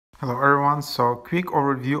Hello everyone, so quick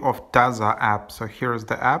overview of TEZZA app. So here's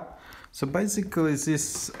the app. So basically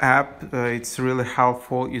this app, it's really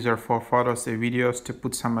helpful either for photos or videos to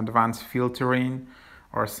put some advanced filtering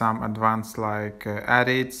or some advanced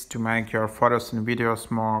edits to make your photos and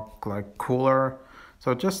videos more cooler.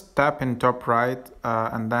 So just tap in top right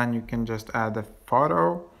and then you can just add a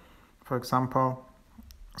photo, for example.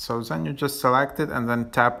 So then you just select it and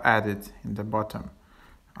then tap edit in the bottom.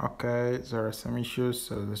 Okay, there are some issues,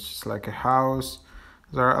 so it's just like a house.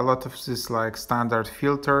 There are a lot of these standard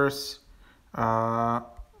filters. Uh,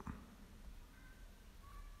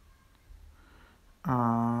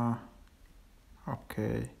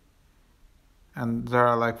 okay, and there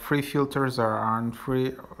are free filters, there aren't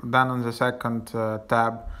free. Then on the second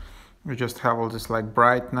tab, you just have all this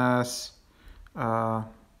brightness, uh,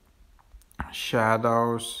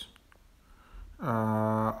 shadows,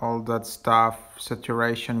 all that stuff,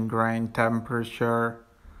 saturation, grain, temperature.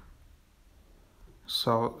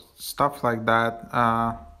 So stuff like that.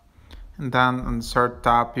 And then on the third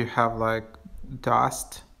tab you have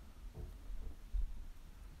dust.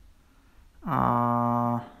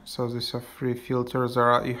 So these are free filters.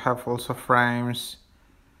 You have also frames.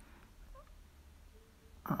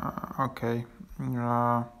 Okay.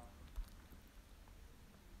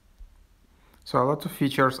 So a lot of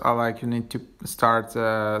features are you need to start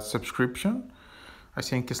a subscription. I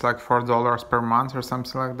think it's $4 per month or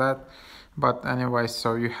something like that. But anyway,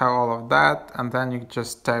 so you have all of that, and then you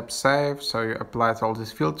just tap save. So you apply all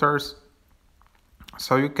these filters.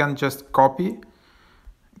 So you can just copy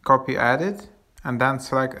edit, and then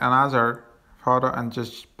select another photo and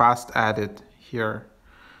just paste edit here.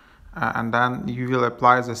 And then you will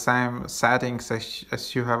apply the same settings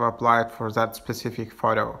as you have applied for that specific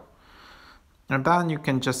photo. And then you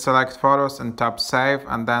can just select photos and tap save,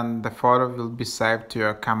 and then the photo will be saved to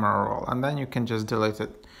your camera roll, and then you can just delete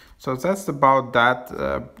it. So that's about that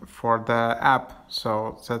for the app.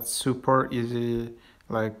 So that's super easy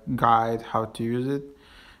guide how to use it.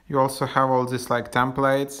 You also have all these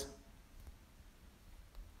templates.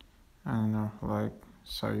 I don't know,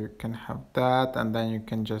 so you can have that, and then you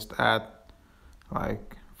can just add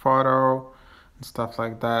photo and stuff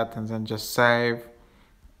like that, and then just save.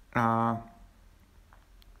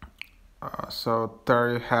 So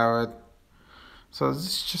there you have it. So this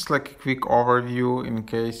is just a quick overview in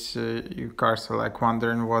case you guys are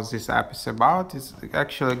wondering what this app is about. It's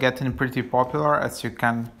actually getting pretty popular, as you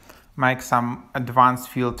can make some advanced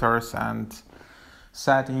filters and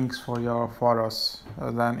settings for your photos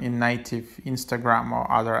than in native Instagram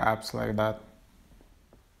or other apps like that.